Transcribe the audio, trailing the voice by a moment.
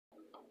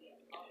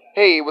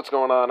Hey, what's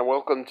going on? And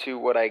welcome to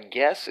what I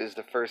guess is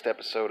the first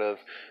episode of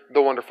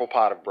The Wonderful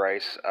Pot of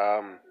Bryce.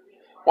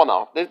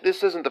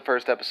 This isn't the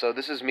first episode.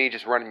 This is me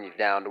just running you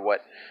down to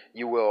what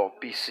you will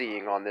be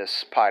seeing on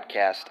this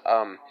podcast.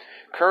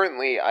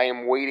 Currently, I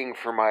am waiting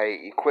for my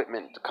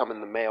equipment to come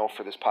in the mail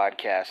for this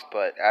podcast,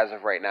 but as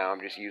of right now, I'm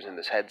just using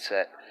this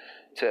headset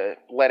to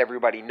let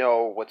everybody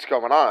know what's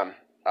going on.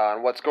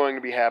 What's going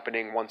to be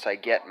happening once I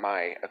get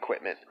my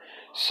equipment.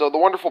 So The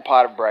Wonderful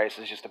Pot of Bryce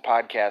is just a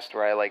podcast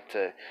where I like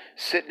to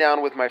sit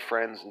down with my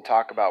friends and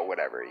talk about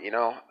whatever, you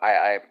know?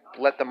 I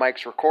let the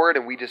mics record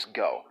and we just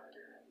go.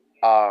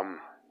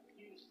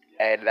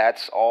 And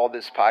that's all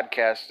this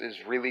podcast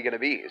is really going to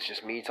be. It's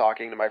just me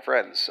talking to my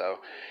friends. So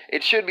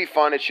it should be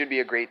fun. It should be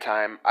a great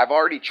time. I've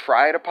already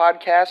tried a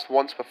podcast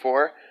once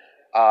before,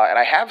 and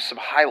I have some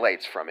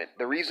highlights from it.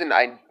 The reason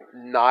I'm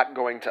not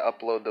going to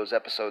upload those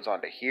episodes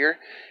onto here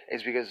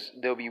is because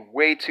they'll be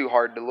way too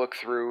hard to look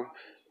through,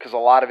 because a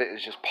lot of it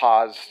is just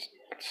paused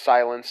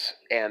silence,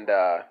 and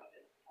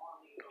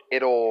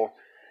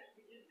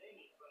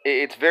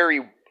it's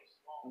very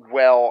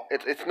well,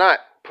 it's not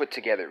put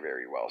together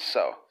very well,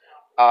 so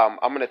I'm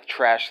going to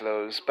trash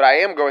those, but I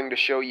am going to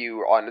show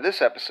you on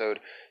this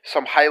episode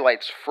some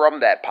highlights from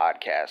that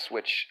podcast,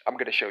 which I'm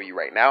going to show you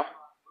right now.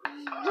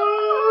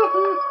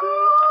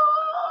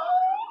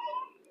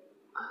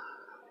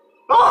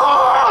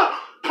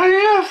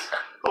 Penis!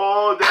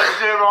 Oh, that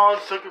J-Ron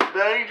took a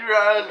banged your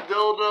ass,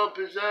 build up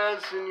his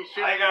ass, and you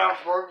should. I got a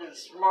fucking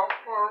smart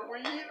part.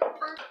 What you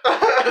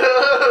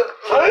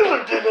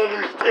Tyler didn't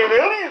understand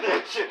any of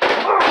that shit.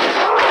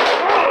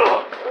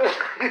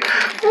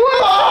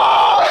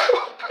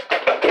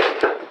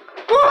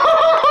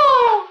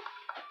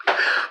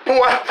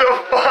 What the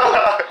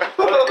fuck?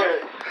 Okay.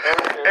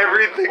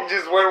 Everything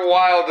just went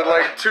wild in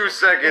like 2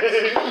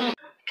 seconds.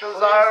 Cause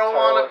I don't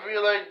want to be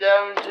like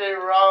Devin J.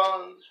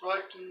 Rollins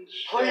fucking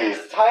shit.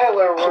 Please,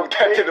 Tyler. Oh,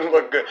 that didn't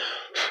look good.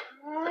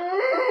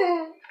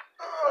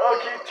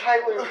 Okay,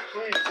 Tyler,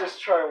 please just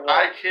try one.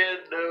 I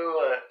can't do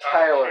it.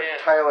 Tyler.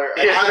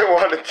 He doesn't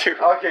want to do.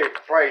 Okay,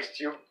 Bryce,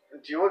 do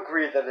you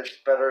agree that it's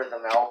better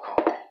than alcohol?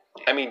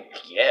 I mean,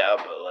 yeah,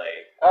 but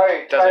like,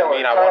 alright, doesn't Tyler,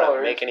 mean I want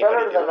to make anybody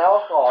better than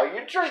alcohol.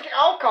 You drink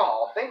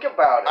alcohol. Think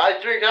about it. I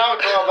drink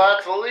alcohol.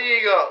 That's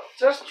illegal.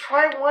 Just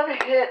try one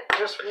hit.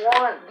 Just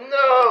one.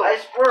 No. I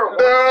swear.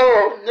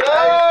 No.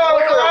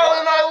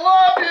 Colin, I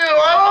love you.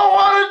 I don't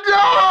want to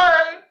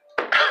die.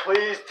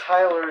 Please,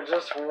 Tyler,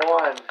 just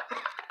one.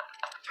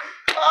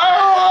 I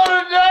don't want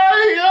to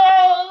die.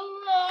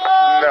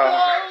 No.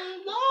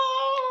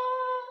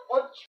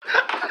 What?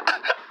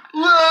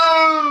 Woo!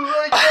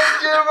 I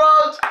can't get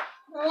out.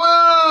 Woo!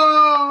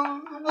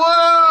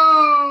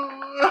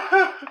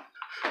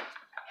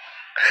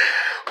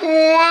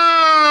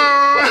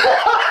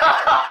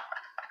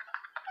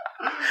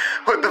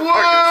 What the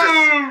fuck is this?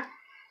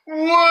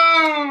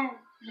 Woo!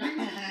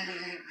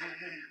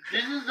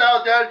 This is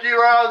how Dad G.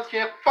 Rollins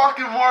can't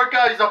fucking work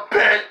out. He's a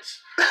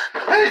bitch.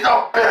 He's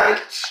a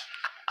bitch.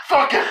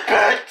 Fucking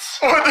bitch.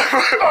 What the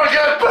fuck?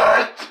 Fucking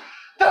bitch.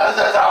 This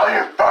is how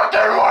you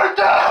fucking work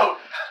out.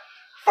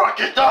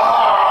 Fucking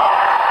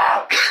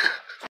dog.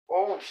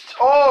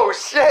 Oh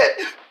shit!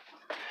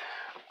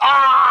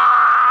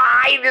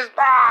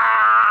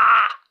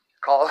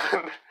 Colin,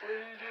 What did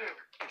you do?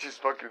 I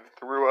just fucking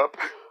threw up.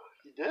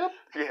 You did?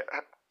 Yeah,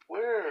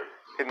 Where?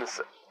 in the.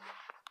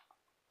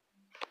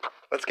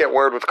 Let's get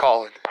word with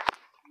Colin.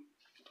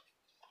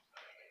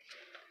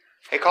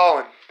 Hey,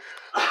 Colin.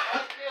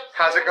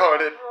 How's it going?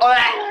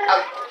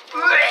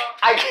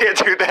 I can't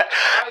do that.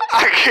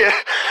 I can't.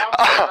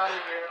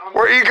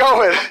 Where are you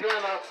going? I'm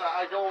going outside.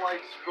 I don't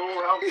like go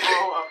around.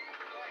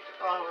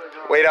 Oh my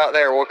god. Wait out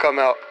there. We'll come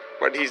out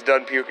when he's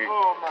done puking.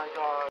 Oh my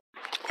god.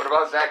 What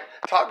about Zach?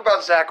 Talk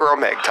about Zach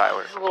Romeg,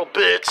 Tyler. This little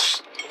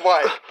bitch.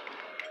 Why?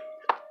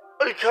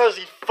 Because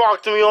he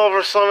fucked me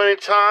over so many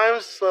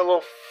times. That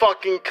little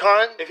fucking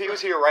cunt. If he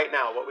was here right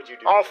now, what would you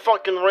do? I'll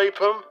fucking rape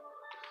him.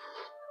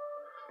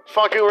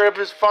 Fucking rip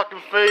his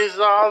fucking face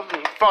off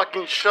and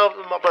fucking shove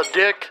him up a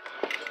dick.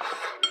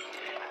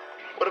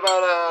 What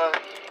about,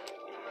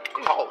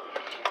 Colin?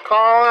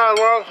 Colin, I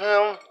love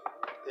him.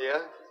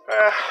 Yeah?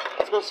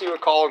 Let's go see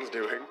what Colin's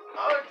doing.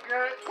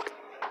 Okay.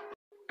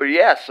 But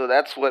yeah, so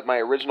that's what my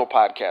original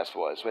podcast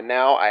was. But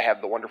now I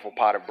have The Wonderful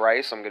Pot of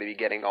Bryce. I'm going to be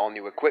getting all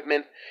new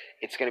equipment.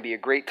 It's going to be a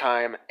great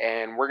time,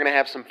 and we're going to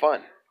have some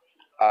fun.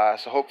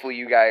 So hopefully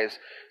you guys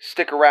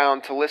stick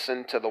around to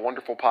listen to The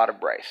Wonderful Pot of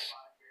Bryce.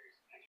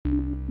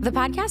 The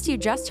podcast you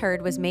just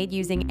heard was made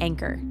using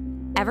Anchor.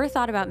 Ever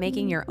thought about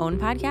making your own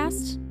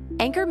podcast?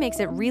 Anchor makes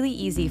it really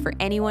easy for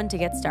anyone to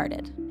get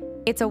started.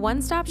 It's a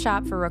one-stop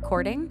shop for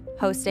recording,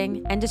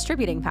 hosting, and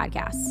distributing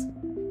podcasts.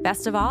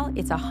 Best of all,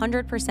 it's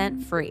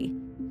 100% free.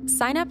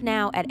 Sign up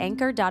now at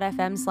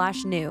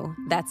anchor.fm/new.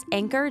 That's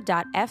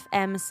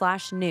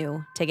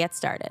anchor.fm/new to get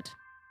started.